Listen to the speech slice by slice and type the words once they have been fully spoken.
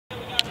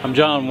I'm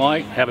John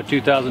White, have a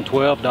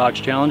 2012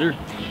 Dodge Challenger.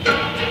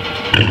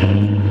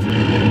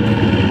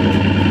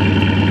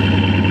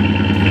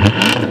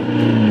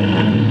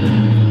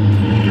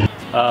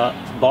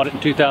 Bought it in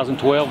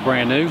 2012,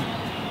 brand new.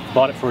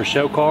 Bought it for a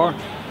show car.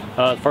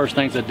 The first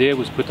things I did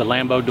was put the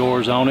Lambo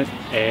doors on it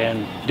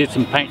and did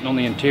some painting on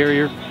the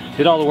interior.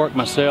 Did all the work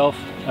myself.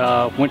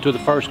 Went to the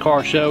first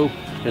car show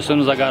as soon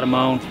as I got them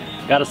on.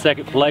 Got a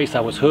second place, I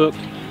was hooked.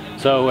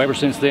 So ever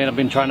since then I've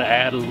been trying to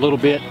add a little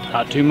bit,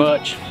 not too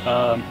much.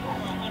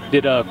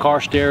 Did a car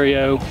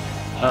stereo,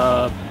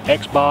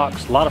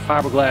 Xbox, a lot of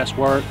fiberglass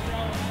work,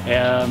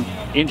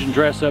 engine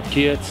dress-up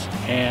kits,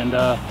 and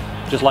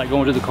just like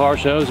going to the car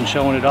shows and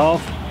showing it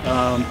off.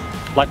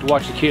 Like to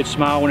watch the kids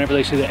smile whenever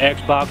they see the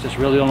Xbox. That's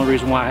really the only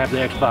reason why I have the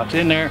Xbox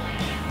in there.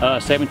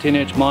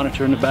 17-inch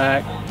monitor in the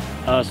back,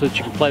 so that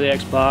you can play the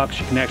Xbox.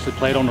 You can actually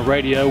play it on the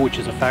radio, which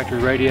is a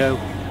factory radio,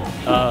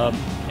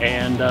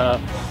 and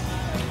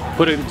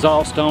put an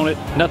exhaust on it.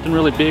 Nothing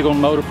really big on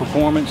motor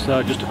performance,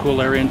 just a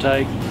cool air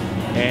intake.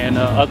 And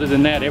other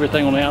than that,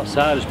 everything on the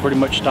outside is pretty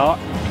much stock.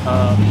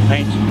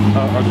 Paints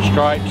are the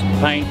stripes, the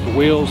paint, the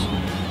wheels.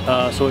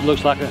 So it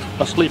looks like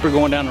a sleeper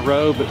going down the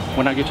road, but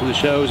when I get to the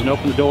shows and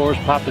open the doors,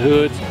 pop the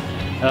hoods,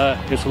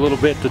 it's a little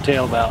bit to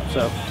tell about.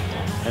 So,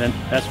 and then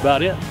that's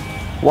about it.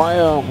 Why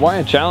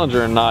a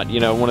Challenger and not,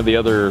 one of the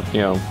other,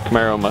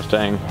 Camaro,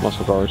 Mustang,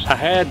 muscle cars? I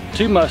had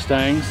two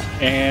Mustangs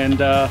and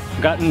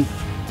gotten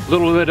a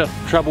little bit of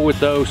trouble with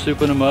those,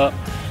 souping them up,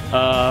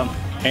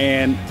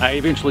 and I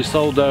eventually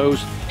sold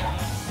those.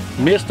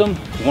 Missed them,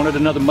 wanted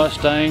another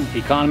Mustang,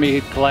 economy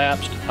had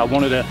collapsed. I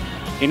wanted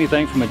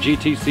anything from a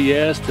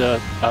GTCS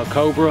to a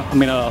Cobra,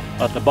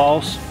 the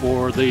Boss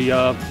or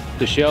the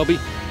Shelby.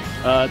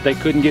 They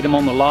couldn't get them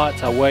on the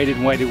lots. I waited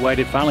and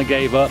waited, finally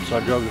gave up, so I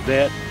drove the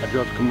Vet. I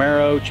drove the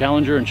Camaro,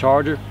 Challenger, and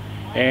Charger,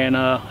 and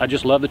I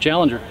just love the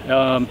Challenger.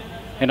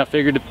 And I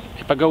figured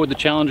if I go with the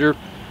Challenger,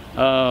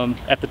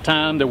 at the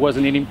time there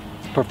wasn't any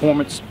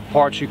performance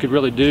parts you could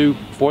really do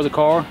for the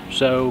car,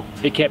 so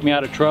it kept me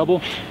out of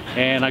trouble,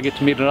 and I get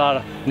to meet a lot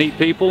of neat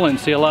people and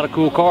see a lot of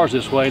cool cars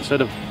this way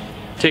instead of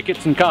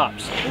tickets and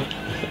cops.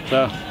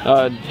 So,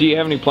 do you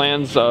have any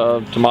plans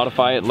to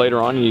modify it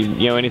later on?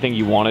 Anything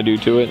you want to do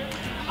to it?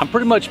 I'm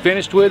pretty much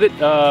finished with it.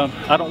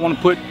 I don't want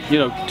to put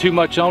too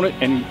much on it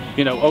and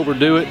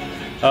overdo it.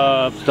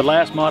 The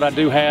last mod I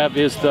do have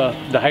is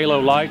the halo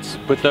lights.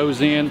 Put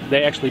those in.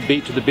 They actually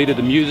beat to the beat of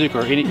the music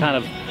or any kind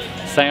of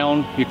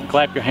sound. You can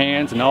clap your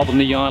hands and all the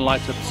neon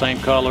lights are the same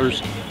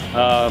colors.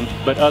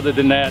 But other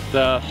than that,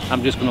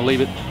 I'm just going to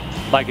leave it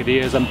like it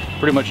is. I'm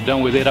pretty much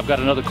done with it. I've got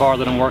another car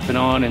that I'm working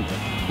on, and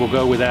we'll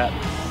go with that.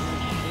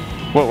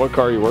 What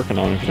car are you working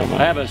on, if you don't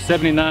mind? I have a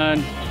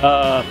 '79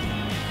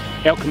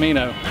 El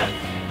Camino.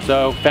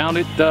 So found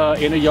it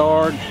in a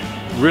yard,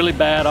 really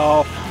bad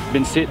off.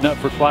 Been sitting up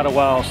for quite a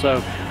while,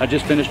 so I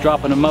just finished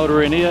dropping a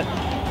motor in it,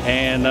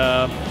 and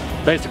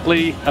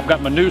basically I've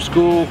got my new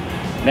school.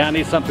 Now I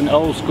need something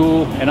old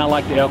school, and I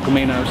like the El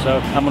Camino, so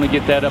I'm going to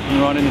get that up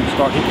and running and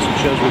start hitting some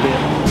shows with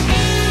it.